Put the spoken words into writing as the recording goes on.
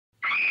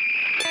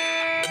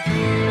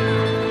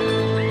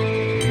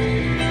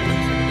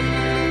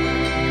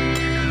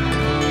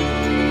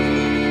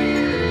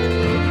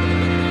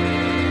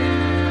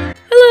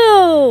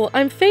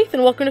Faith,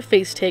 and welcome to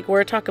Face Take,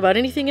 where I talk about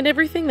anything and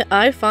everything that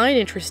I find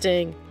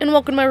interesting. And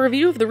welcome to my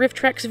review of the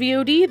Rifftrax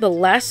VOD, The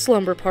Last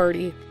Slumber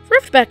Party.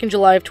 Riffed back in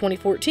July of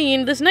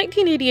 2014, this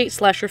 1988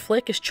 slasher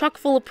flick is chock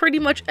full of pretty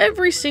much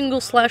every single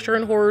slasher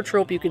and horror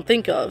trope you can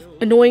think of.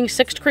 Annoying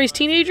sex-crazed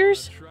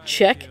teenagers?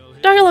 Check.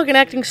 Dialogue and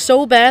acting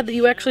so bad that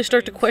you actually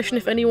start to question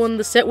if anyone on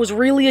the set was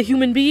really a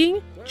human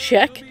being?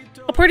 Check.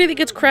 A party that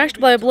gets crashed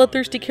by a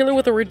bloodthirsty killer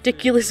with a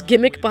ridiculous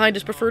gimmick behind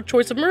his preferred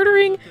choice of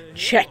murdering?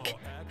 Check.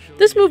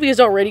 This movie is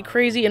already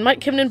crazy, and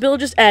Mike, Kevin, and Bill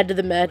just add to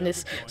the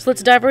madness, so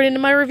let's dive right into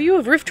my review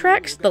of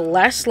Rifftrax, The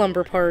Last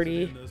Slumber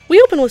Party. We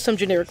open with some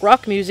generic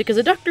rock music as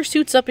a doctor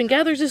suits up and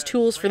gathers his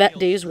tools for that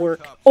day's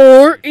work.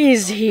 Or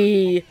is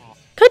he?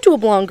 Cut to a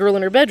blonde girl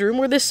in her bedroom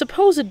where this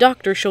supposed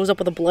doctor shows up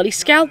with a bloody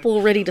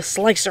scalpel ready to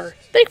slice her.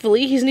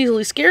 Thankfully, he's an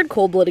easily scared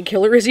cold-blooded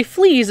killer as he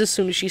flees as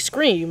soon as she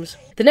screams.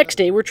 The next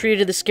day, we're treated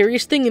to the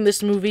scariest thing in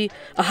this movie,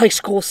 a high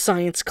school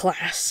science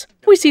class.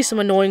 We see some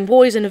annoying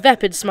boys and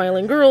vapid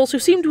smiling girls who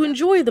seem to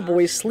enjoy the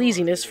boys'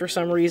 sleaziness for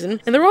some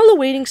reason, and they're all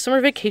awaiting summer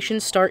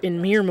vacations start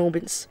in mere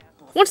moments.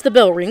 Once the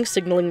bell rings,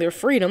 signaling their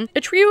freedom,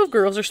 a trio of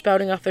girls are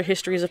spouting off their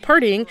histories of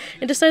partying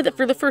and decide that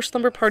for the first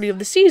slumber party of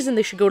the season,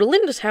 they should go to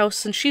Linda's house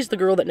since she's the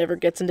girl that never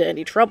gets into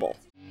any trouble.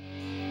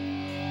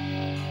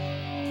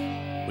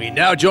 We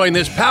now join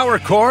this power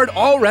chord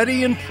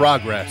already in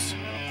progress.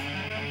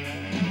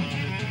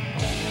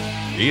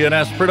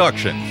 DNS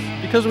Productions,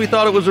 because we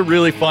thought it was a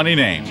really funny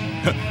name.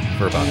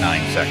 For about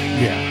 9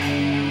 seconds. Yeah.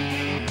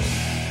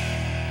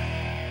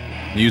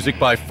 Music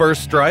by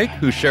First Strike,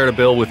 who shared a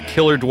bill with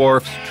Killer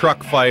Dwarfs,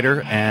 Truck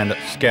Fighter, and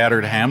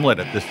Scattered Hamlet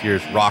at this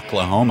year's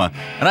Rocklahoma.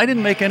 And I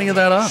didn't make any of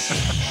that up.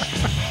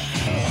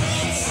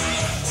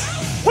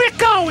 We're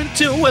going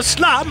to a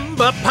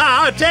slumber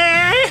party.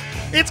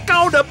 It's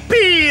gonna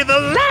be the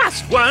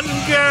last one,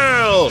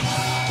 girl.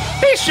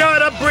 Be sure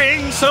to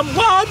bring some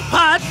warm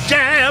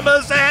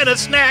pajamas and a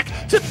snack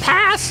to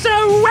pass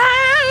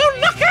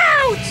around. Look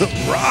out!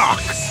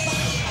 Rock!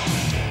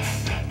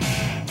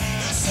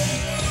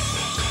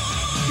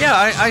 Yeah,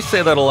 I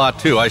say that a lot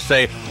too. I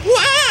say, Wah!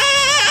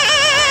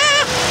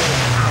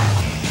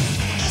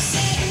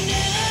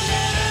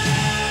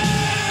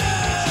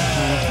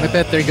 I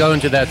bet they're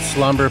going to that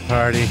slumber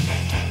party.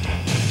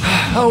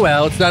 Oh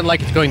well, it's not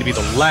like it's going to be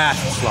the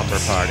last slumber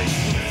party.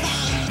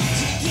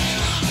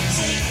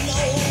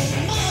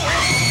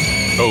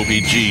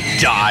 OBG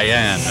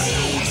Diane.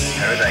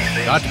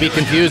 Not to be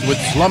confused with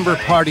Slumber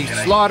Party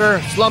Slaughter,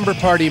 Slumber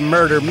Party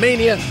Murder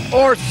Mania,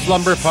 or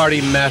Slumber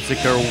Party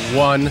Massacre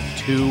 1,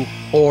 2,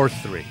 or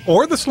 3.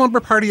 Or the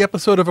Slumber Party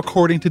episode of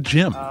According to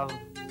Jim.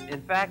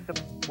 In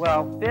fact,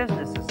 well,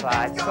 business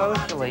aside,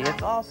 socially,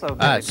 it's also...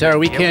 Sarah,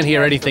 we can't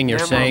hear anything you're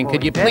saying.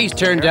 Could you please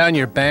turn down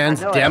your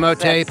band's demo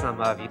tape?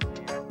 Some of you.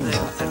 A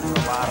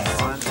lot of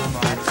fun,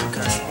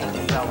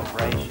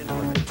 celebration.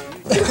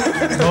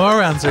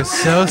 Morons are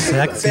so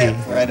sexy.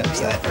 Right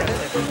upside.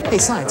 Hey,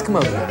 Science, come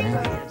over here,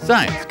 man.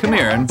 Science, come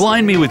here and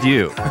blind me with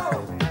you.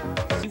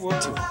 You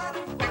want to?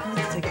 I want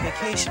to take a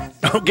vacation.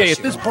 Okay, at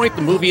this point,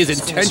 the movie is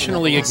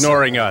intentionally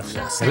ignoring us.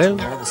 Hello?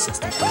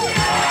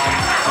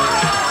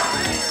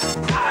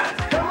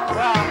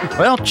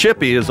 Well,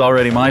 Chippy is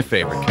already my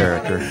favorite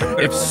character.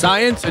 If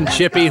Science and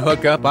Chippy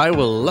hook up, I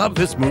will love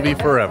this movie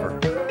forever.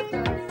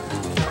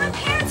 My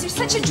parents are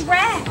such a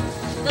drag.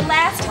 The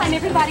last time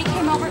everybody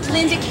came over,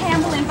 Linda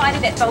Campbell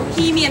invited that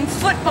bohemian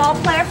football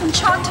player from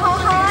Choctaw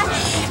High,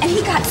 and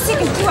he got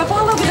sick and threw up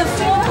all over the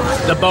floor.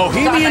 The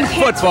bohemian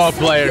football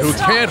player who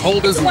can't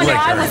hold his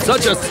liquor.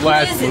 Such a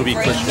slash movie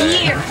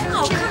cliche.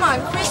 Oh, come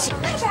on, Christian.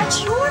 What about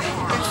your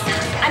house?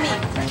 I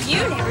mean,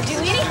 you never do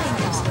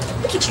anything else.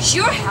 We could use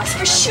your house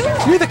for sure.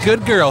 You're the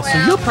good girl, so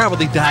you'll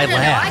probably die I don't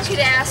know. last. I could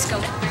ask him.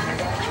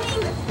 I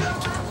mean...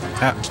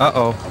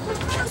 Uh-oh.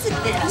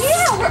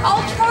 Yeah, we're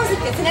all pros at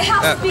this, and a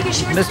house as big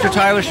as yours. Mr.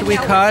 Tyler, should we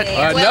cut?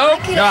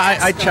 Nope. No,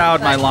 I chowed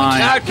my line.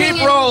 Now keep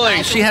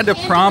rolling. She had to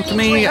prompt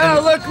me.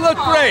 Oh, look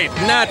great.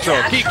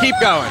 Natural. Keep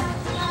going.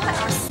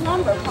 Our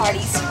slumber party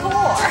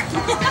score.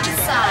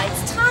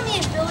 Besides, Tommy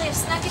and Billy have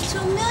snuck into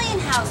 1 million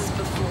houses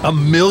before.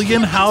 1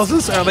 million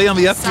houses? Are they on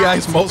the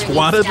FBI's most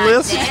wanted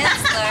list?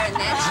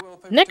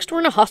 Next, we're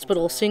in a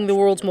hospital, seeing the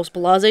world's most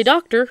blasé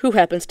doctor, who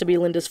happens to be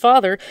Linda's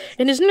father,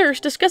 and his nurse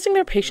discussing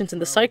their patients in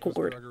the psych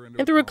ward.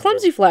 And through a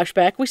clumsy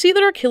flashback, we see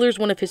that our killer is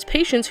one of his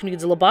patients who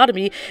needs a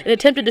lobotomy and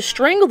attempted to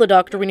strangle the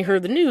doctor when he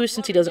heard the news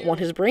since he doesn't want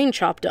his brain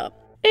chopped up.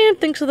 And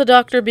thanks to the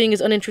doctor being as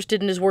uninterested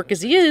in his work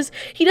as he is,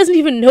 he doesn't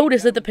even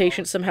notice that the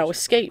patient somehow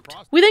escaped.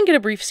 We then get a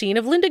brief scene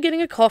of Linda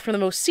getting a call from the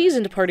most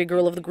seasoned party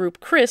girl of the group,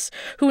 Chris,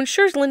 who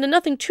ensures Linda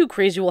nothing too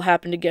crazy will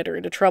happen to get her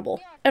into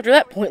trouble. After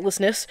that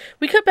pointlessness,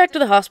 we cut back to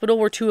the hospital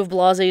where two of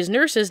Blasé's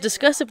nurses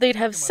discuss if they'd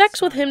have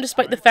sex with him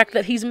despite the fact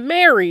that he's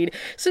married,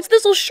 since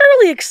this will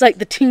surely excite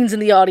the teens in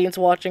the audience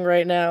watching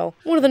right now.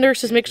 One of the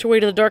nurses makes her way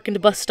to the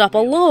darkened bus stop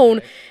alone,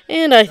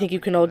 and I think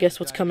you can all guess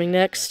what's coming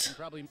next.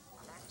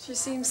 She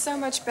seems so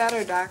much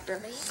better,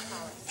 Doctor.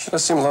 She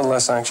does seem a little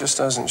less anxious,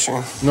 doesn't she?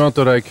 Not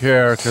that I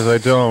care, because I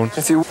don't.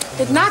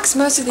 It knocks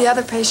most of the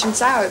other patients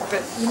out,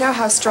 but you know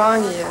how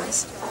strong he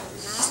is.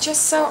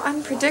 just so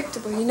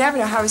unpredictable. You never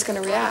know how he's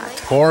going to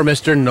react. Poor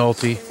Mr.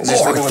 Nolte.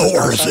 More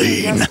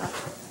Thorazine.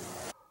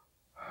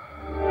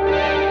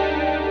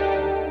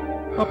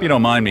 Hope you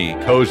don't mind me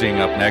cozying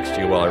up next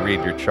to you while I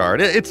read your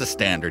chart. It's a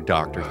standard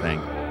doctor thing.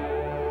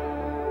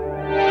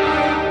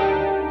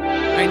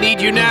 I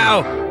need you now.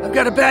 I've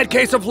got a bad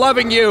case of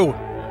loving you.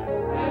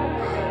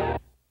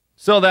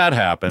 So that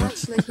happened.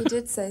 Actually, he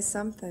did say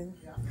something.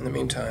 In the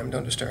meantime,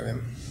 don't disturb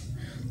him.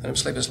 Let him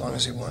sleep as long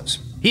as he wants.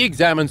 He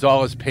examines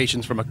all his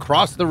patients from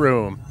across the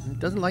room. He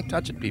doesn't like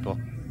touching people.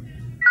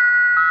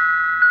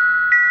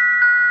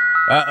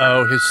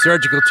 Uh-oh, his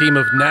surgical team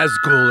of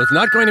Nazgul is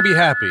not going to be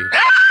happy.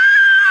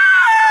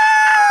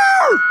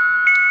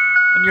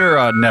 And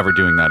you're never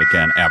doing that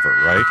again, ever,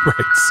 right?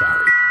 Right,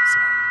 sorry.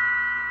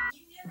 You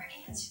never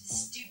answer the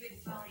stupid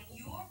phone in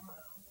your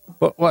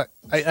room. What?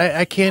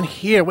 I can't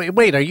hear.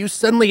 Wait, are you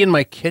suddenly in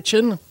my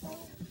kitchen?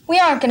 We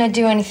aren't going to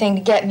do anything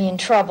to get me in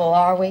trouble,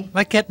 are we?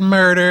 Like get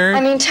murdered.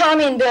 I mean,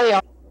 Tommy and Billy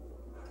are...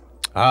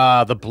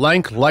 Ah, the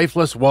blank,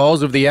 lifeless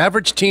walls of the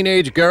average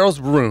teenage girl's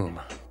room.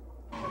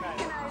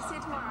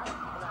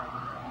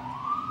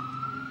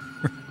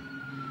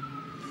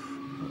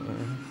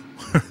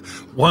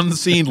 One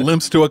scene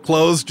limps to a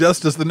close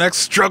just as the next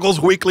struggles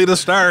weakly to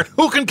start.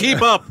 Who can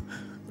keep up?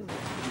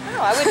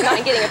 Oh, I wouldn't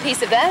mind getting a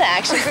piece of that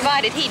action,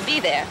 provided he'd be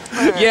there.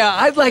 Yeah,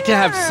 I'd like to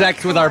have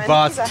sex with our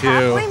boss, He's a too.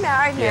 happily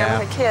married man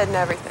with a kid and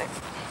everything.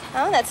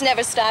 Oh, that's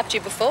never stopped you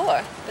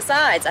before.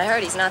 Besides, I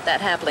heard he's not that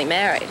happily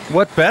married.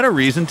 What better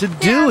reason to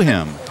do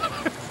him?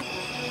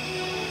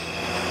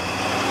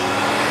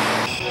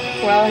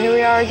 Well, here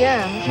we are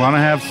again. Want to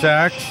have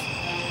sex?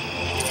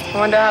 I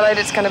wonder how late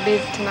it's going to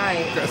be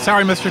tonight.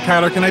 Sorry, Mr.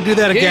 Tyler, can I do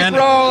that again?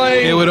 Keep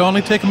rolling. It would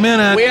only take a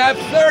minute. We have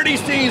 30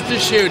 scenes to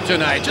shoot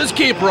tonight. Just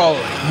keep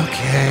rolling.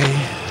 Okay.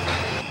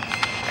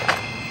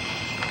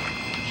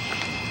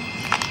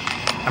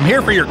 I'm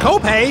here for your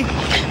copay.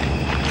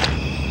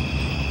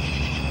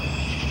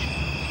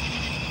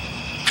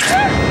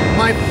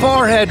 My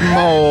forehead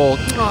mole.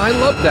 Oh, I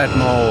love that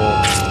mole.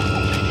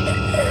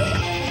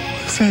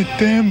 What's that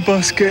damn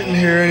bus getting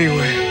here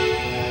anyway?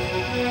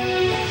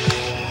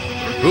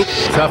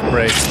 Oops, tough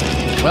break.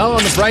 Well,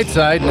 on the bright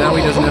side, now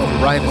he doesn't have to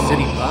ride a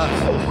city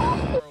bus.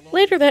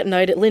 Later that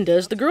night at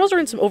Linda's, the girls are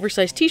in some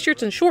oversized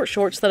t-shirts and short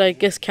shorts that I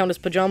guess count as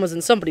pajamas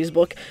in somebody's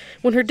book,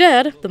 when her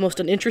dad, the most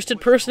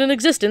uninterested person in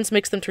existence,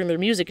 makes them turn their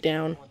music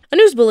down. A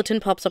news bulletin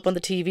pops up on the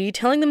TV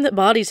telling them that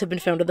bodies have been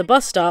found at the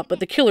bus stop,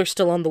 but the killer's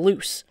still on the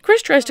loose.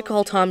 Chris tries to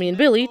call Tommy and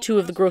Billy, two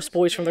of the gross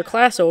boys from their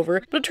class,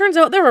 over, but it turns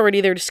out they're already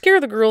there to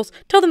scare the girls,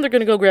 tell them they're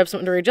gonna go grab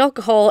some underage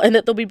alcohol, and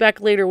that they'll be back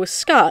later with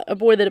Scott, a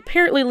boy that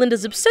apparently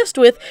Linda's obsessed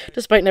with,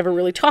 despite never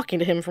really talking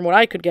to him from what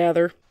I could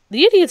gather.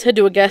 The idiots head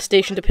to a gas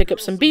station to pick up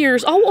some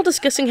beers, all while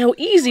discussing how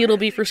easy it'll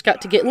be for Scott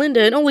to get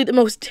Linda in only the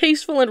most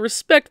tasteful and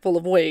respectful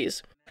of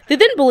ways. They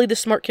then bully the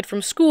smart kid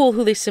from school,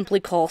 who they simply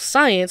call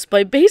Science,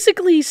 by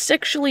basically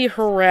sexually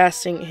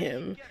harassing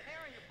him.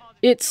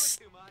 It's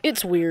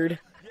weird.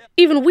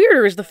 Even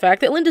weirder is the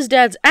fact that Linda's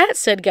dad's at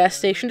said gas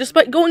station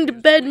despite going to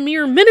bed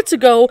mere minutes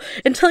ago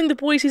and telling the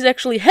boys he's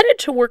actually headed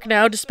to work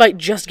now despite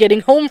just getting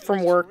home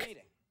from work.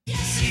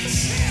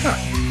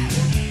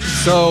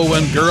 So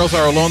when girls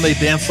are alone, they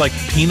dance like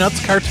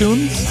Peanuts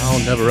cartoons? I'll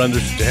never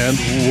understand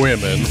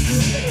women.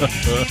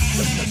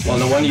 Well,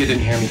 no wonder you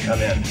didn't hear me come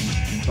in.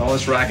 With all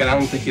this racket, I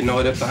don't think you'd know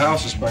it if the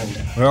house was burning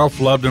down. Well,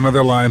 flubbed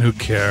another line, who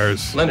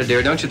cares? Linda,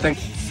 dear, don't you think...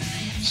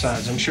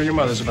 Besides, I'm sure your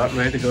mother's about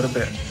ready to go to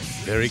bed.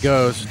 There he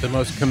goes, the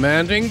most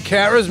commanding,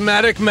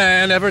 charismatic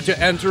man ever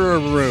to enter a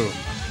room.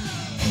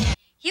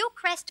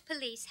 Hillcrest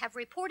police have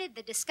reported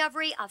the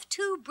discovery of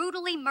 2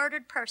 brutally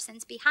murdered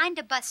persons behind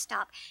a bus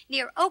stop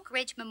near Oak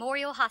Ridge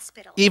Memorial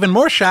Hospital. Even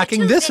more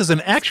shocking, this is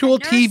an actual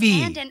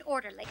TV. And an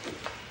orderly.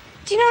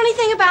 Do you know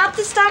anything about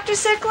this, Dr.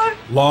 Sickler?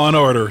 Law and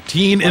Order,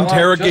 Teen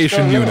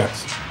Interrogation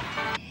Units.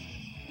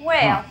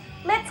 Well,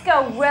 let's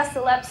go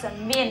rustle up some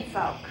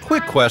menfolk.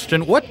 Quick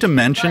question, what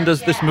dimension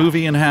does this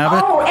movie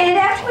inhabit? Oh, and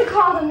after we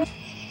call them...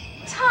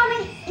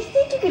 Tommy, you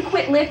think you could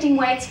quit lifting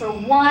weights for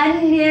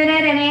 1 minute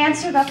and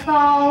answer the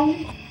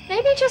phone?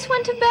 Maybe he just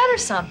went to bed or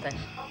something.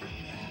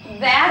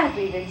 That'll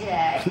be the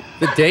day.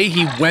 The day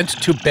he went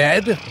to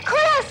bed?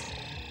 Chris!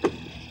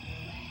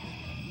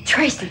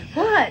 Tracy,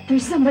 what?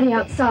 There's somebody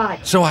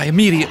outside. So I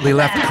immediately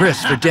left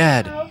Chris for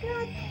dead.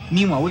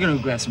 Meanwhile, we're gonna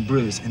go grab some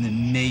brews, and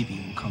then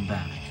maybe we'll come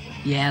back.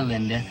 Yeah,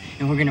 Linda,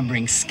 and we're gonna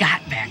bring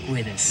Scott back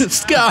with us.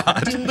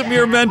 Scott! The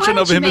mere mention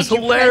of him is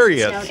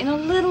hilarious. In a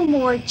little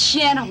more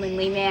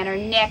gentlemanly manner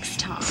next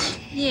time.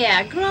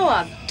 Yeah, grow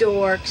up,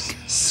 dorks.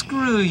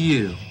 Screw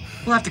you.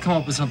 We'll have to come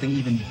up with something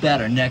even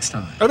better next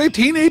time. Are they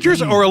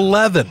teenagers or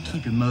 11?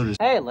 Keep your motors.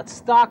 Hey, let's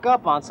stock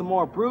up on some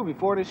more brew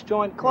before this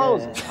joint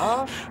closes,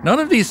 huh? None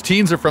of these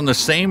teens are from the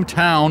same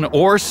town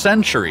or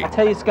century. I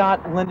tell you,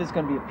 Scott, Linda's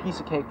gonna be a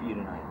piece of cake for you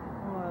tonight.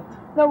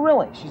 What? No,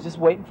 really, she's just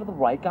waiting for the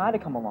right guy to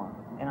come along.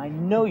 And I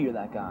know you're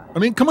that guy. I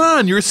mean, come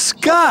on, you're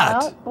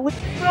Scott.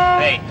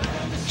 Hey,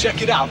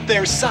 check it out.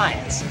 There's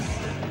Science.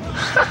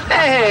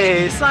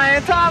 Hey,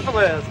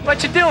 Scientopoulos.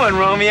 What you doing,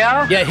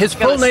 Romeo? Yeah, his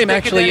full name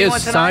actually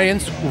is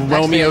Science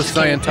Romeo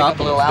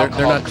Scientopoulos.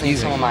 They're not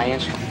teasing.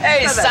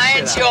 Hey,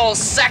 Science, you old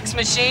sex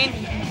machine.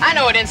 I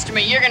know what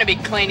instrument you're going to be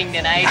cleaning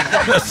tonight.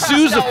 A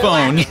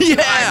sousaphone,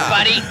 yeah!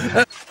 Buddy.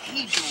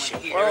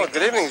 Well,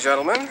 good evening,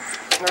 gentlemen.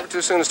 Never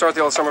too soon to start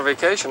the old summer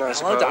vacation, I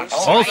suppose.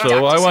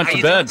 Also, I went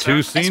to bed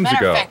 2 scenes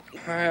ago.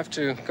 I have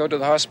to go to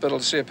the hospital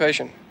to see a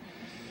patient.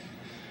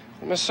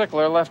 Miss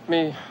Sickler left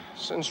me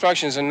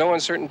instructions in no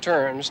uncertain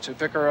terms to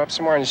pick her up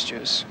some orange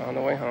juice on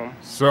the way home.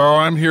 So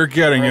I'm here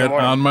getting it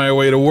on my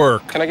way to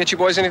work. Can I get you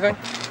boys anything?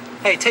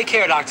 Hey, take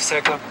care, Dr.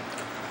 Sickler.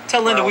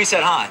 Tell Linda we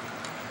said hi.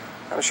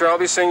 I'm sure I'll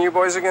be seeing you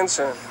boys again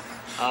soon.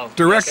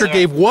 Director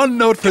gave one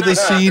note for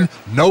this scene: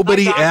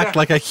 nobody act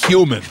like a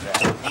human.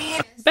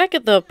 Back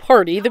at the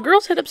party, the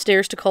girls head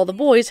upstairs to call the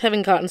boys,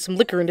 having gotten some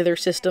liquor into their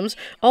systems,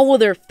 all while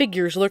their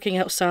figures lurking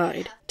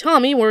outside.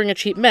 Tommy, wearing a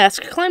cheap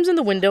mask, climbs in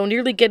the window,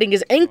 nearly getting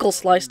his ankle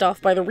sliced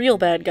off by the real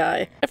bad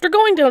guy. After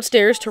going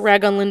downstairs to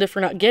rag on Linda for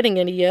not getting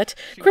any yet,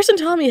 Chris and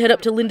Tommy head up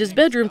to Linda's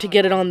bedroom to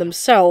get it on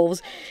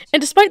themselves. And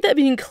despite that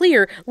being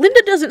clear,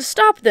 Linda doesn't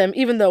stop them,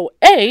 even though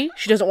A,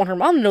 she doesn't want her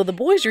mom to know the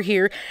boys are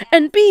here,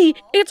 and B,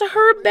 it's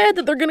her bed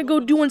that they're gonna go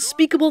do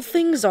unspeakable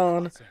things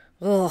on.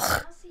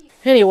 Ugh.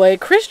 Anyway,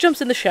 Chris jumps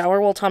in the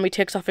shower while Tommy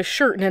takes off his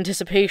shirt in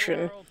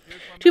anticipation.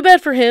 Too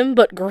bad for him,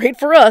 but great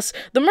for us,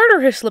 the murderer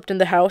has slipped in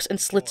the house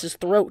and slits his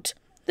throat.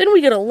 Then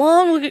we get a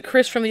long look at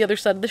Chris from the other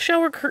side of the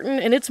shower curtain,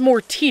 and it's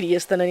more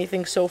tedious than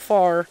anything so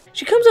far.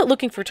 She comes out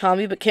looking for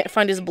Tommy but can't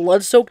find his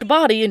blood-soaked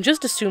body and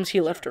just assumes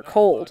he left her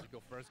cold.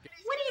 When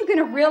are you going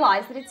to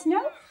realize that it's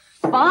no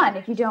fun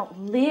if you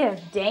don't live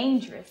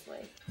dangerously?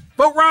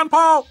 Vote Ron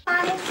Paul!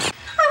 I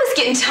was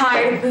getting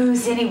tired of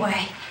booze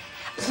anyway.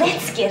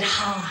 Let's get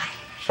high.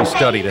 She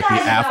studied at the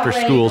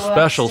after-school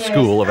special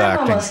school of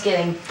acting. I'm almost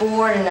getting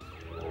bored and...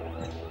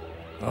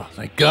 Oh,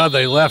 thank God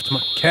they left.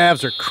 My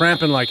calves are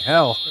cramping like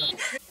hell.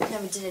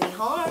 Never did any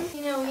harm.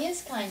 You know, he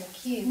is kind of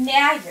cute.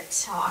 Now you're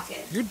talking.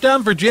 Your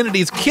dumb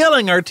virginity's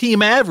killing our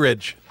team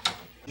average.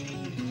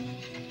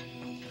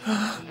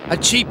 A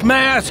cheap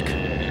mask!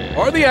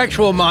 Or the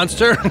actual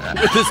monster.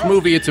 With this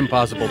movie, it's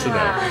impossible to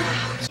know.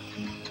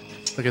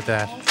 Look at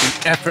that.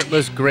 The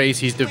effortless grace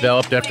he's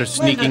developed after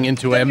sneaking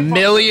into a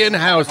million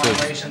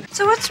houses.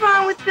 So what's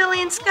wrong with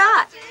Billy and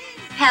Scott?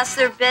 Past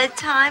their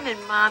bedtime and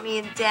Mommy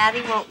and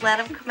Daddy won't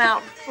let them come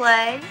out and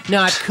play?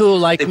 Not cool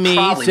like me,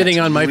 sitting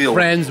on my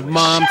friend's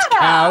mom's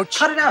couch.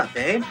 Cut it out,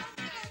 babe.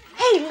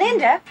 Hey,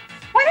 Linda,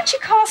 why don't you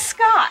call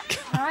Scott?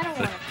 I don't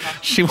want to.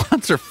 She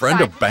wants her friend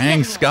to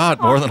bang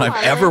Scott more than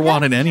I've ever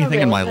wanted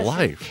anything in my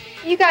life.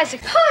 You guys are...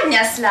 Pardon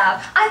us,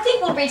 love. I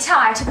think we'll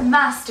retire to the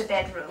master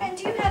bedroom. And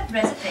do you have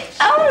reservations?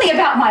 Only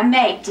about my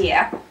mate,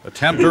 dear. A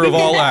tempter of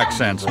all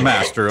accents,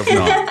 master of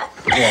none.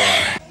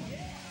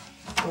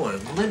 Boy,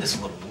 Linda's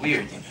a little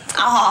weird, you know.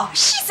 Oh,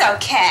 she's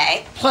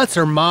okay. Plus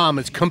her mom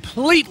is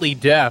completely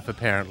deaf,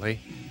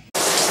 apparently.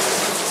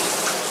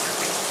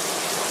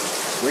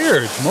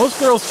 Weird. Most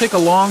girls take a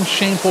long,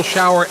 shameful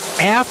shower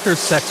after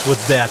sex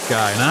with that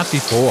guy, not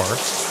before.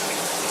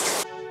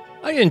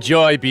 I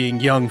enjoy being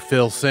young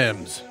Phil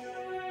Simms.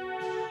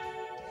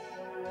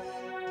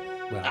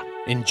 Well,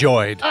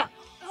 enjoyed.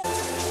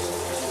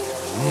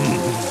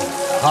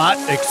 Hot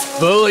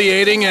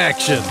exfoliating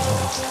action.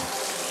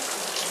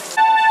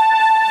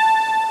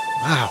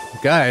 Wow,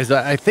 guys,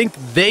 I think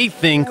they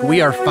think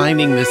we are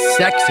finding this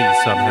sexy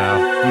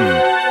somehow.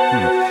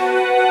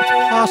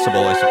 It's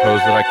possible, I suppose,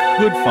 that I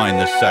could find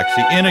this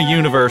sexy in a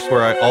universe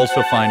where I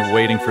also find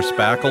waiting for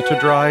spackle to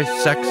dry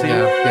sexy.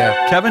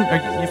 Yeah. Kevin,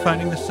 are you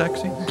finding this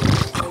sexy?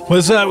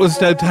 Was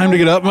that time to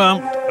get up, Mom?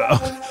 Oh,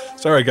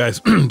 sorry, guys.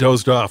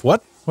 Dozed off.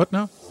 What? What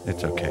now?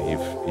 It's okay.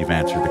 You've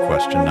answered the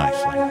question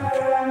nicely.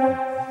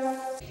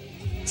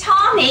 Okay.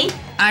 Tommy!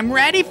 I'm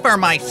ready for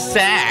my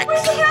sex.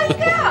 Where's the hell you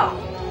go?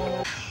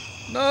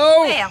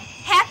 No! Well,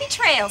 happy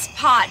trails,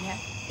 partner.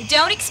 But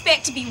don't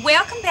expect to be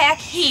welcome back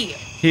here.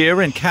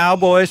 Here in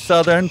Cowboy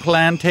Southern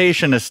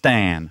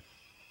Plantationistan.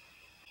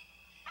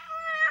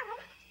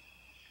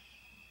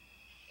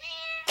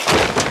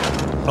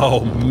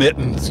 Oh,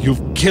 Mittens,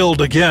 you've killed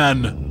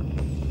again.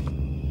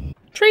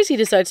 Tracy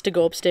decides to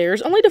go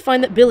upstairs, only to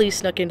find that Billy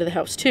snuck into the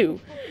house too.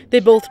 They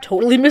both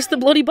totally miss the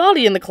bloody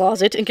body in the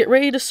closet and get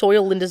ready to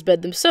soil Linda's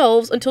bed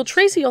themselves until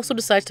Tracy also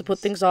decides to put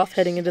things off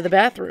heading into the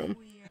bathroom.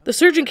 The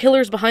surgeon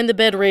killers behind the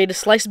bed ready to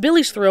slice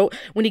Billy's throat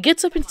when he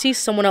gets up and sees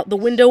someone out the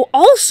window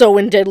also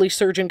in deadly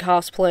surgeon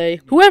cosplay.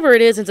 Whoever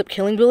it is ends up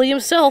killing Billy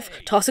himself,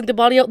 tossing the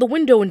body out the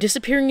window and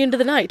disappearing into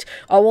the night,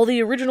 all while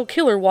the original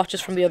killer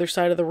watches from the other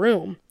side of the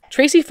room.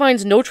 Tracy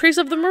finds no trace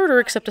of the murder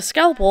except a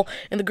scalpel,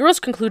 and the girls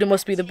conclude it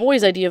must be the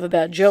boys' idea of a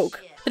bad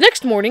joke. The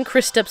next morning,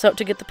 Chris steps out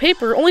to get the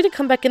paper, only to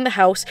come back in the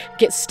house,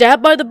 get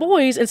stabbed by the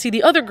boys, and see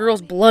the other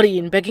girls bloody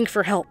and begging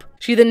for help.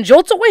 She then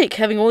jolts awake,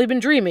 having only been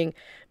dreaming.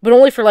 But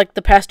only for like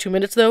the past 2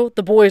 minutes though,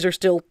 the boys are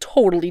still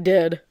totally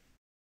dead.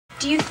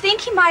 Do you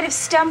think he might have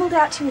stumbled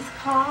out to his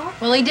car?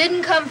 Well, he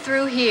didn't come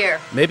through here.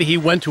 Maybe he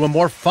went to a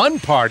more fun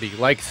party,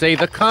 like, say,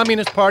 the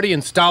Communist Party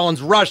in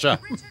Stalin's Russia.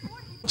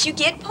 You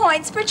get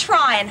points for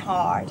trying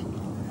hard.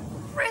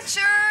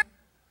 Richard!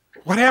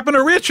 What happened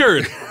to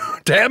Richard?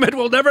 Damn it,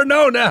 we'll never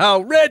know now.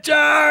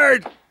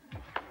 Richard!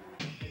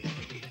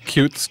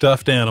 Cute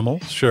stuffed animal,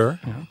 sure.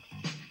 Yeah.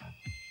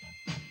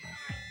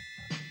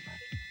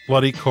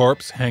 Bloody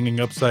corpse hanging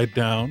upside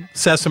down.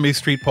 Sesame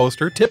Street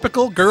poster.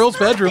 Typical girl's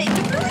bedroom. You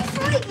really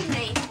frightened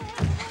me.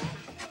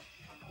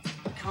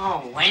 Come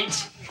on,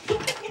 wench.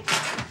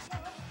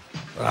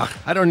 Ugh,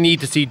 I don't need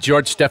to see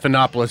George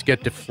Stephanopoulos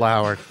get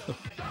deflowered.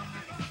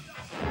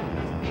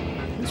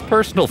 His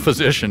personal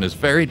physician is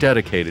very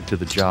dedicated to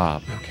the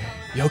job. Okay.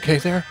 You okay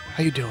there?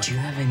 How you doing? Do you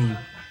have any...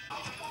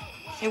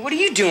 Hey, what are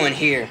you doing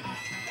here?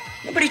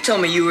 Nobody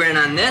told me you were in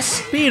on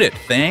this. Beat it,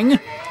 thing.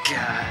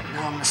 God,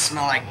 now I'm gonna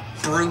smell like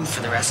brew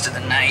for the rest of the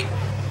night.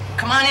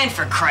 Come on in,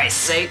 for Christ's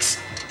sakes.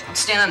 Don't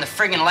stand on the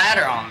friggin'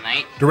 ladder all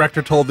night.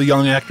 Director told the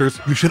young actors,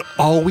 you should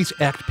always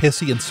act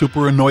pissy and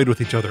super annoyed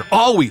with each other.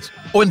 Always.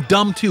 Oh, and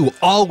dumb too.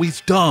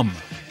 Always dumb.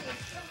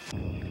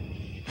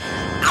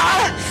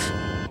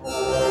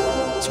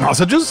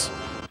 Sausages?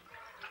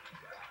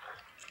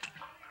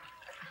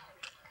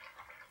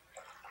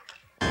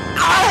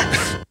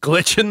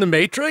 Glitch in the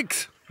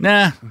Matrix?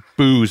 Nah,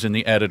 booze in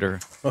the editor.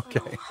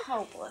 Okay.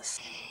 Hopeless.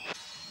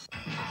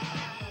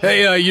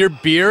 Hey, your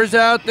beer's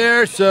out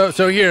there? So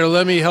here,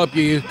 let me help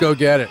you go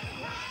get it.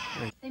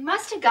 They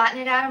must have gotten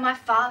it out of my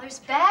father's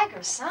bag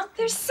or something.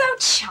 They're so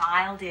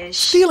childish.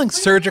 Stealing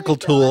surgical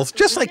tools,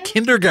 just like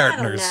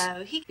kindergartners. I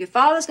don't know. Your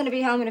father's going to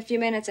be home in a few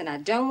minutes, and I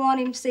don't want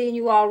him seeing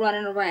you all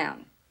running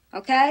around.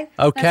 Okay?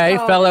 Okay, Let's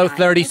call fellow it a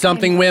night.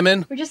 30-something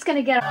women. We're just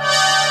gonna get...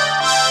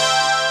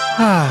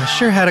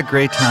 Sure had a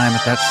great time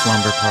at that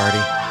slumber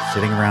party.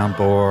 Sitting around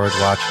bored,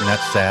 watching that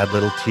sad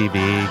little TV,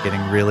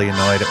 getting really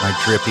annoyed at my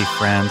drippy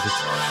friends.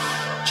 It's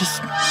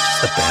just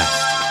the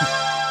best.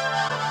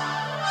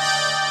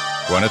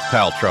 Gwyneth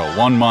Paltrow,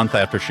 1 month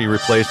after she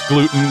replaced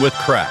gluten with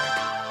crack.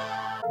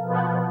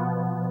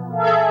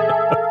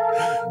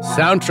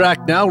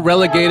 Soundtrack now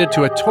relegated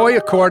to a toy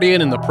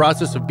accordion in the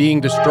process of being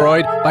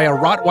destroyed by a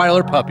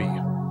Rottweiler puppy.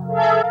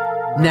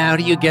 Now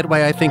do you get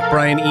why I think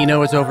Brian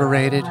Eno is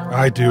overrated?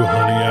 I do,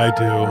 honey, I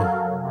do.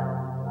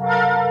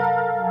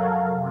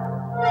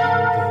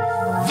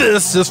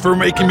 This is for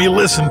making me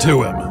listen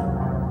to him.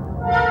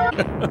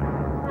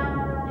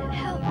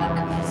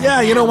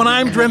 Yeah, you know, when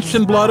I'm drenched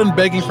in blood and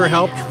begging for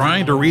help,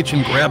 trying to reach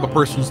and grab a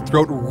person's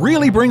throat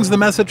really brings the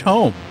message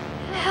home.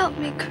 Help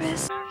me,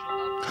 Chris.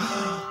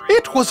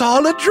 It was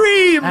all a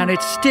dream! And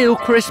it's still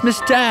Christmas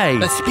Day.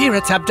 The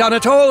spirits have done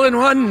it all in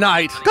one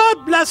night.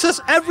 God bless us,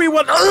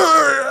 everyone!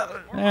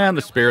 And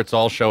the spirits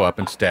all show up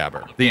and stab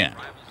her. The end.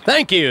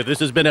 Thank you. This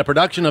has been a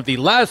production of the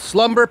Last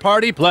Slumber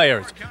Party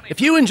Players. If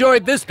you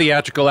enjoyed this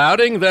theatrical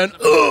outing, then...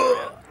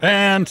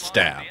 And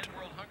stabbed.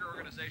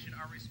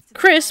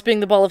 Chris, being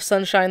the ball of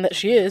sunshine that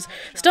she is,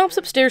 stomps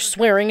upstairs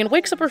swearing and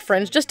wakes up her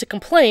friends just to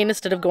complain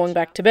instead of going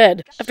back to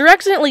bed. After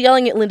accidentally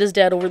yelling at Linda's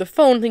dad over the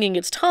phone thinking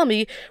it's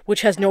Tommy,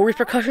 which has no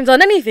repercussions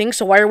on anything,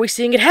 so why are we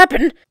seeing it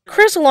happen?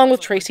 Chris, along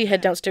with Tracy,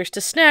 head downstairs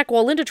to snack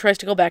while Linda tries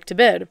to go back to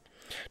bed.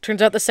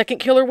 Turns out the second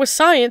killer was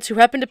Science, who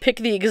happened to pick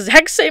the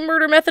exact same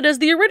murder method as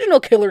the original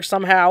killer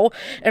somehow,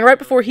 and right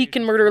before he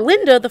can murder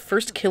Linda, the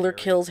first killer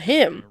kills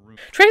him.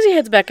 Tracy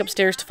heads back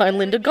upstairs to find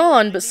Linda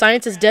gone, but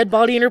Science's dead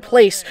body in her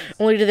place,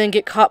 only to then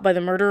get caught by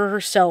the murderer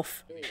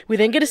herself. We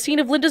then get a scene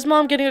of Linda's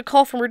mom getting a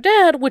call from her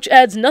dad, which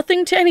adds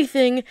nothing to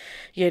anything,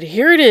 yet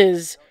here it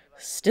is,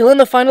 still in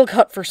the final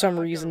cut for some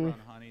reason.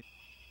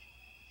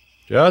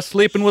 Just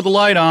sleeping with the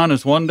light on,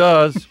 as one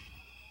does.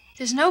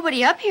 There's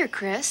nobody up here,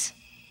 Chris.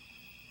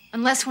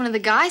 Unless one of the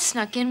guys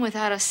snuck in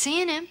without us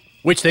seeing him.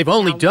 Which they've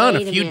only done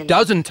a few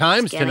dozen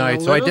times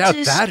tonight, so I doubt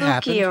that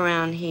happened.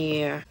 Around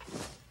here.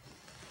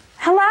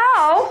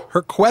 Hello?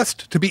 Her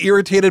quest to be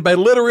irritated by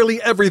literally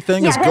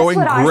everything is going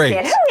great.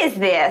 I said. Who is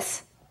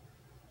this?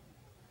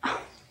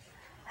 Oh,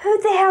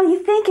 who the hell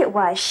you think it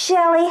was?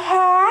 Shelley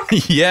Hack?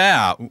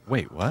 Yeah.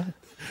 Wait, what?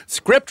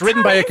 Script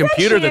written by a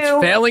computer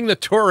that's failing the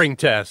Turing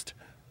test.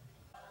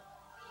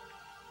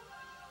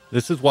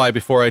 This is why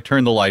before I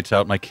turned the lights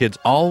out, my kids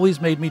always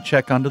made me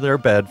check under their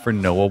bed for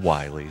Noah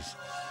Wileys.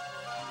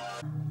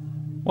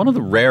 One of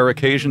the rare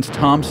occasions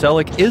Tom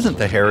Selleck isn't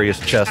the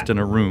hairiest chest in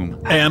a room.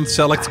 And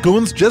Selleck's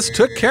goons just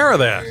took care of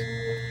that.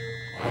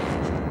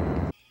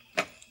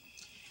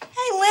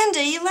 Hey,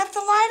 Linda, you left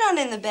the light on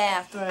in the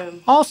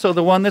bathroom. Also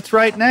the one that's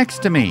right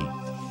next to me.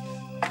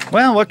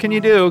 Well, what can you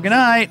do? Good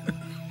night.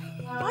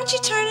 Why'd you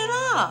turn it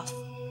off?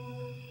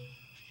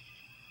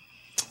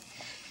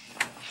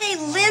 Hey,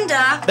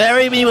 Linda.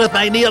 Bury me with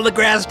my Neil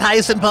deGrasse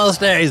Tyson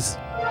posters.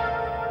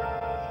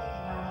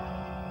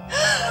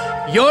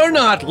 You're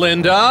not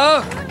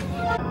Linda!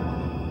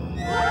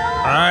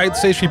 I'd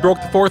say she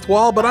broke the fourth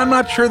wall, but I'm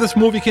not sure this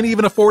movie can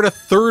even afford a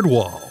third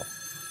wall.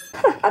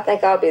 I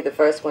think I'll be the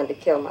first one to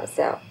kill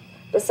myself.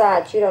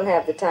 Besides, you don't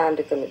have the time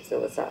to commit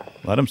suicide.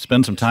 Let him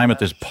spend some time at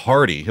this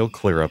party. He'll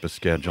clear up his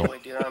schedule.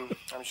 Wait, dear,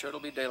 I'm sure it'll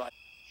be daylight.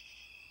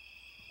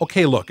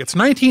 Okay, look, it's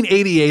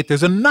 1988.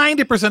 There's a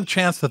 90%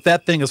 chance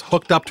that thing is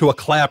hooked up to a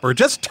clapper.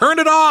 Just turn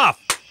it off!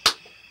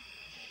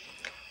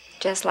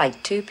 Just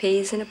like 2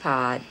 peas in a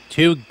pod.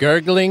 2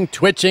 gurgling,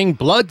 twitching,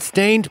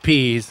 blood-stained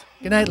peas.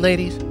 Good night,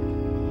 ladies.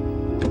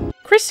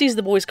 Chris sees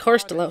the boys' car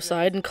still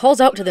outside and calls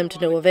out to them to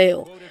no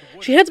avail.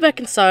 She heads back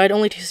inside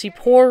only to see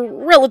poor,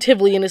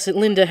 relatively innocent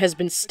Linda has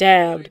been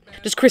stabbed.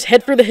 Does Chris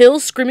head for the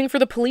hills, screaming for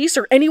the police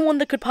or anyone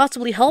that could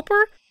possibly help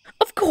her?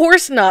 Of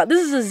course not.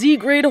 This is a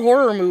Z-grade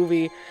horror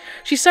movie.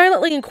 She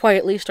silently and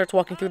quietly starts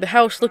walking through the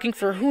house looking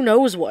for who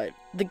knows what.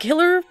 The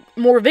killer?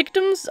 More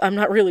victims? I'm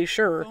not really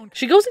sure.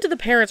 She goes into the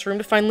parents' room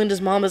to find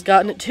Linda's mom has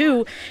gotten it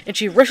too, and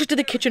she rushes to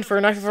the kitchen for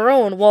a knife of her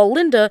own, while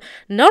Linda,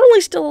 not only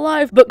still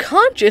alive, but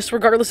conscious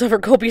regardless of her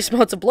copious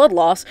amounts of blood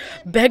loss,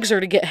 begs her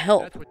to get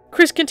help.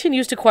 Chris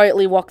continues to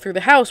quietly walk through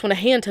the house when a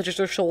hand touches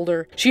her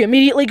shoulder. She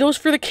immediately goes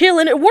for the kill,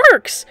 and it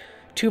works!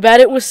 Too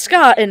bad it was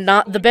Scott and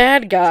not the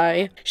bad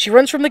guy. She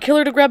runs from the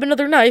killer to grab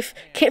another knife,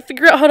 can't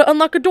figure out how to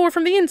unlock a door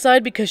from the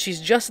inside because she's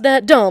just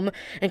that dumb,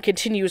 and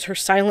continues her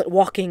silent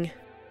walking.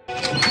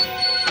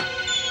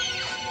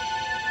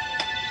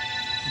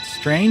 It's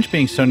strange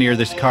being so near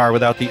this car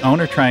without the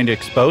owner trying to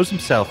expose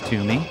himself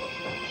to me.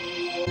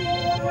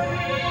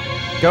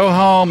 Go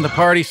home. The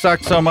party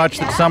sucked so much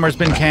that summer's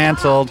been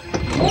canceled.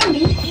 Let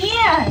me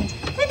in.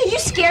 Linda, you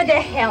scared the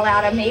hell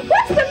out of me.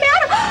 What's the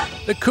matter?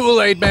 The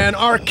Kool-Aid man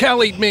R.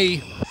 Kelly'd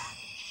me.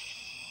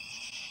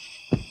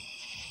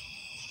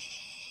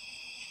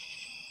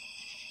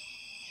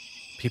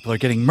 People are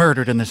getting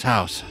murdered in this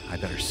house. I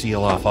better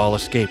seal off all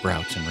escape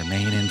routes and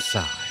remain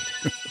inside.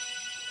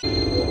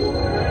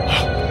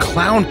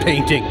 Clown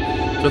painting.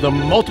 So the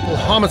multiple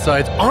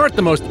homicides aren't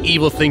the most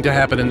evil thing to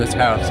happen in this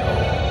house.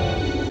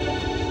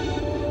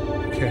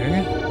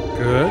 Okay,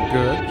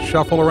 good.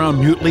 Shuffle around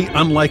mutely,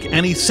 unlike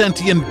any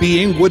sentient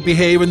being would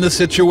behave in this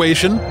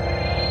situation.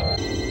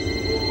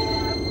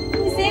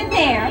 Who's in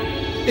there?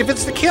 If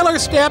it's the killer,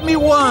 stab me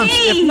once,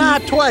 if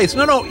not twice.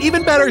 No,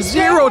 even better,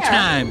 0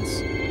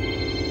 times.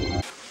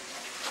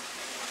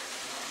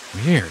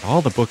 Weird.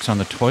 All the books on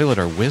the toilet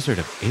are Wizard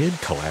of Id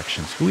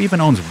collections. Who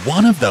even owns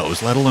one of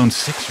those, let alone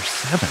 6 or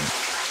 7?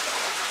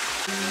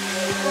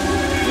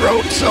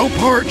 Throat so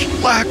parched,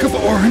 lack of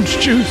orange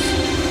juice.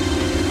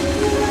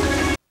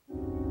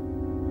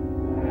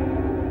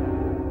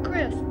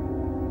 Chris,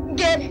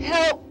 get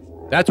help.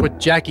 That's what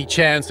Jackie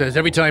Chan says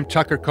every time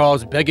Tucker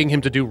calls begging him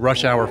to do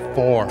Rush Hour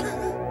 4.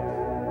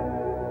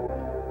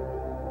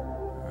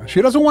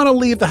 She doesn't want to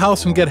leave the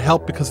house and get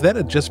help because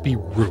that'd just be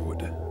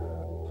rude.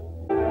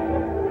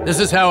 This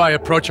is how I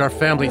approach our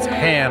family's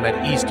ham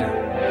at Easter.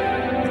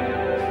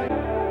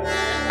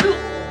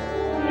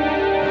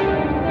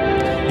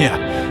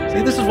 Yeah.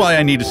 See, this is why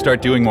I need to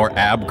start doing more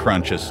ab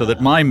crunches so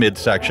that my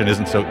midsection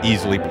isn't so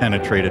easily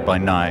penetrated by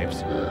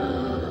knives.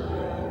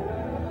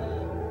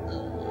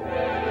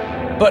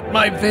 But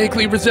my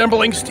vaguely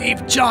resembling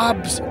Steve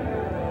Jobs.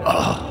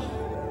 Ugh.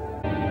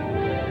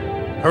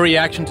 Her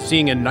reaction to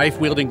seeing a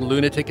knife-wielding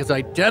lunatic is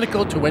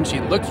identical to when she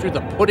looked through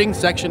the pudding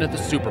section at the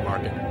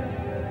supermarket.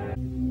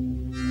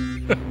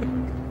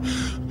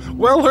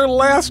 Well, her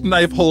last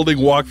knife-holding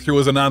walkthrough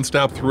was a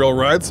non-stop thrill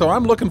ride, so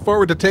I'm looking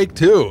forward to take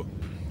 2.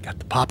 Got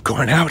the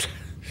popcorn out.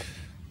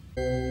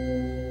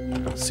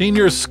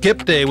 Senior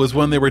skip day was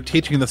when they were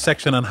teaching the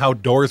section on how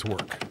doors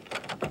work.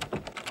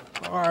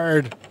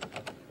 Hard.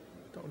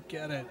 Don't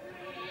get it.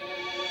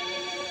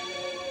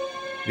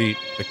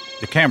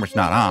 The camera's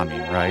not on me,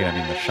 right? I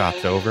mean, the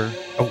shot's over.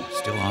 Oh,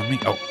 still on me?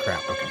 Oh,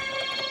 crap, okay.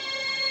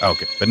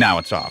 Okay, but now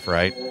it's off,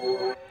 right?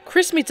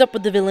 Chris meets up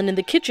with the villain in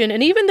the kitchen,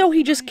 and even though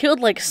he just killed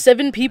like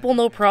 7 people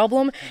no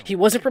problem, he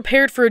wasn't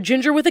prepared for a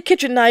ginger with a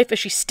kitchen knife as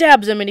she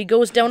stabs him and he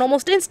goes down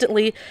almost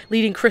instantly,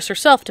 leading Chris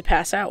herself to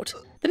pass out.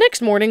 The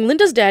next morning,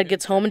 Linda's dad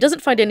gets home and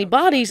doesn't find any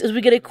bodies as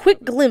we get a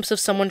quick glimpse of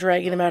someone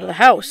dragging them out of the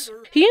house.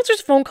 He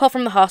answers a phone call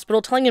from the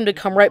hospital telling him to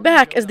come right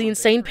back as the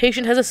insane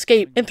patient has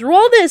escaped, and through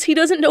all this, he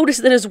doesn't notice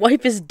that his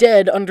wife is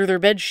dead under their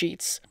bed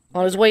sheets.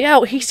 On his way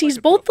out, he sees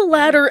both the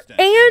ladder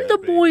and the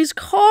boy's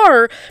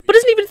car, but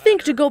doesn't even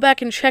think to go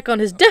back and check on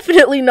his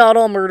definitely not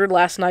all murdered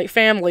last night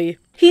family.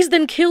 He's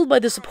then killed by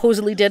the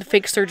supposedly dead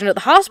fake surgeon at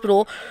the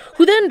hospital,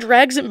 who then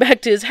drags him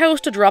back to his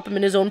house to drop him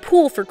in his own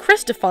pool for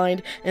Chris to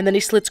find, and then he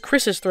slits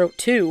Chris's throat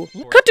too.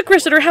 Cut to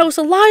Chris at her house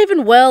alive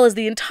and well as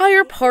the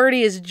entire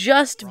party has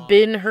just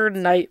been her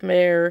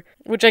nightmare.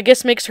 Which I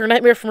guess makes her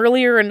nightmare from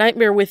earlier a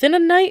nightmare within a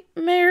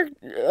nightmare?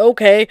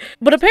 Okay.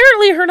 But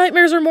apparently her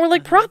nightmares are more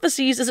like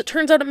prophecies, as it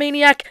turns out a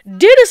maniac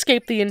did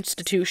escape the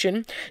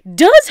institution,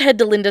 does head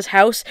to Linda's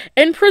house,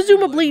 and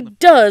presumably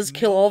does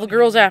kill all the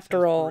girls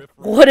after all.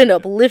 What an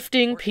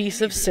uplifting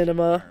piece of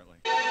cinema.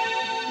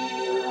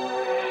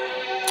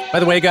 By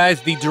the way,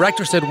 guys, the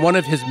director said one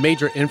of his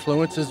major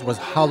influences was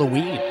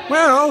Halloween.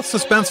 Well,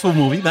 suspenseful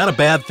movie, not a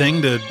bad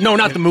thing to... No,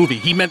 not the movie.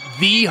 He meant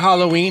the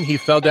Halloween. He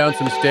fell down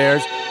some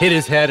stairs, hit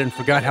his head, and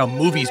forgot how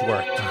movies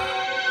worked.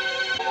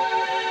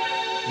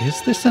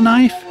 Is this a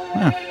knife?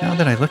 Well, now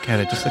that I look at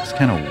it, it just looks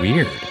kind of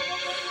weird.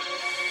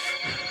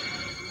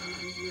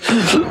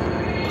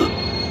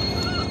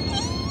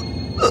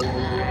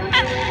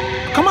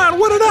 Come on,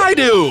 what did I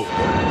do?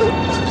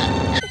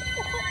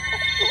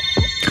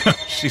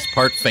 She's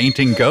part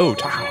fainting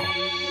goat.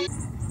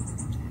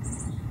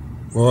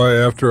 Boy,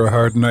 after a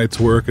hard night's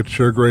work, it's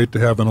sure great to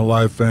have an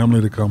alive family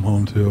to come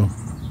home to.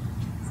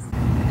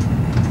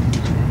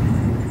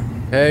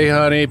 Hey,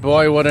 honey,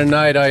 boy, what a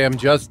night. I am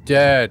just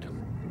dead.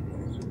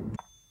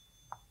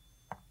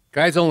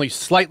 Guy's only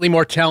slightly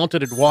more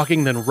talented at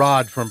walking than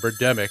Rod from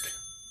Birdemic.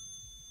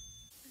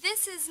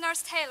 This is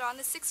Nurse Taylor on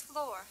the 6th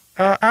floor.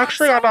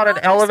 Actually, I'm on an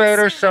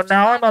elevator, so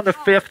now I'm on the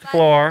 5th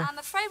floor. I'm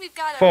afraid we've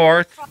got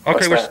 4th. Okay,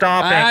 What's we're that?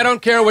 stopping. I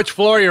don't care which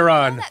floor you're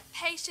on.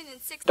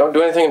 Don't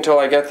do anything until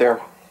I get there.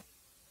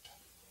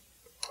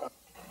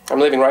 I'm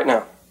leaving right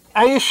now.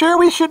 Are you sure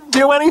we shouldn't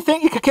do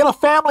anything? You could kill a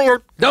family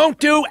or... Don't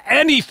do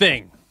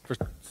anything! For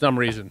some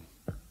reason.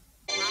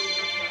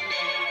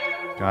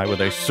 Guy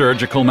with a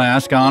surgical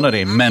mask on at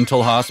a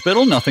mental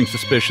hospital. Nothing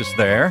suspicious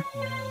there.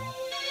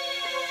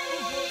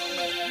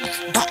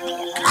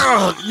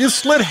 Ugh, you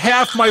slit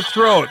half my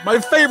throat. My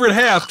favorite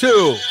half,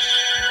 too.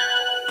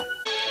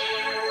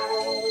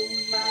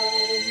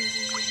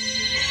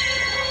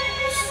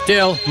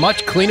 Still,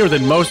 much cleaner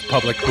than most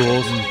public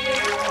pools.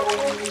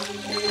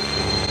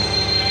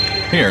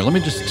 Here, let me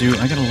just do...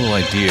 I got a little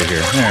idea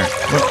here. There.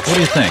 What do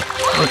you think?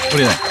 What do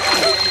you think?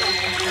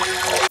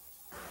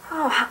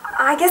 Oh,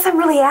 I guess I'm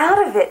really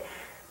out of it.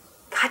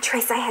 God,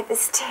 Trace, I had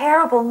this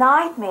terrible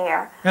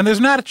nightmare. And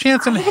there's not a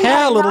chance in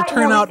hell it'll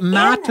turn out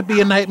not to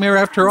be a nightmare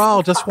after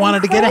all. Just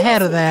wanted to get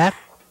ahead of that.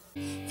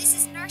 This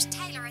is Nurse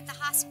Taylor at the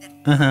hospital.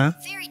 Uh-huh.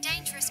 A very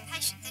dangerous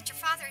patient that your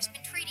father has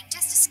been treating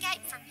just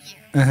escaped from here.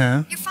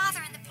 Uh-huh. Your father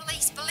and the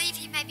police believe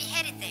he may be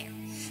headed there.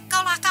 Go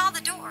lock all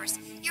the doors.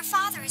 Your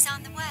father is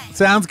on the way.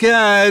 Sounds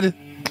good.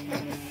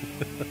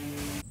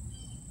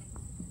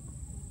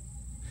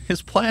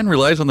 His plan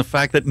relies on the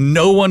fact that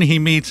no one he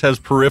meets has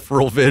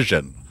peripheral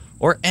vision.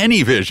 Or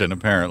any vision,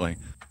 apparently.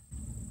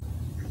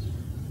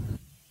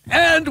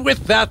 And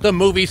with that, the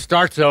movie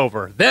starts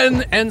over.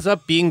 Then ends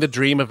up being the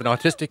dream of an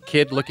autistic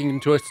kid looking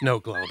into a snow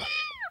globe.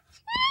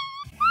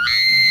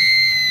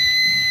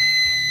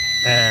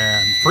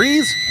 And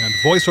freeze, and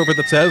voiceover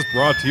that says,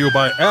 brought to you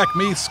by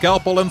Acme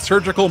Scalpel and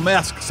Surgical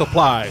Mask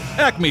Supply.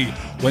 Acme,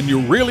 when you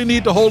really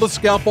need to hold a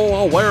scalpel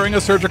while wearing a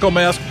surgical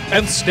mask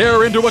and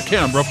stare into a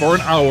camera for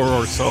an hour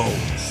or so.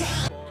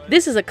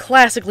 This is a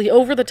classically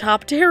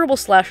over-the-top, terrible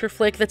slasher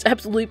flick that's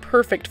absolutely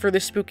perfect for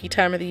this spooky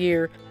time of the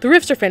year. The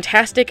riffs are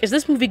fantastic, as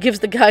this movie gives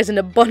the guys an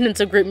abundance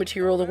of great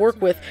material to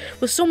work with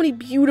so many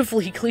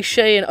beautifully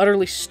cliché and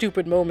utterly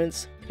stupid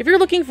moments. If you're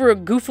looking for a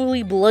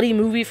goofily, bloody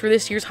movie for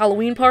this year's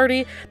Halloween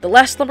party, The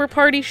Last Slumber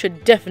Party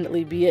should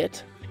definitely be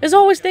it. As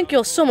always, thank you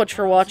all so much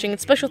for watching, and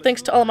special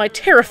thanks to all of my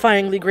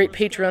terrifyingly great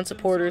Patreon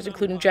supporters,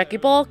 including Jackie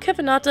Ball,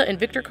 Kevin Nata, and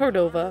Victor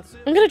Cordova.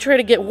 I'm gonna try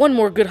to get one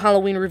more good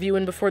Halloween review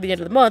in before the end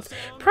of the month,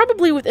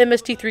 probably with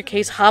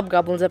MST3K's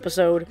Hobgoblins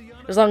episode,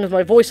 as long as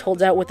my voice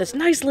holds out with this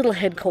nice little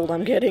head cold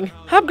I'm getting.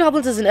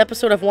 Hobgoblins is an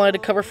episode I've wanted to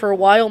cover for a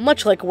while,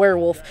 much like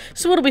Werewolf,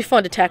 so it'll be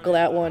fun to tackle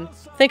that one.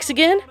 Thanks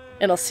again,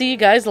 and I'll see you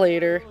guys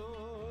later.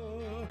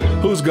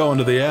 Who's going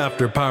to the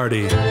after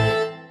party?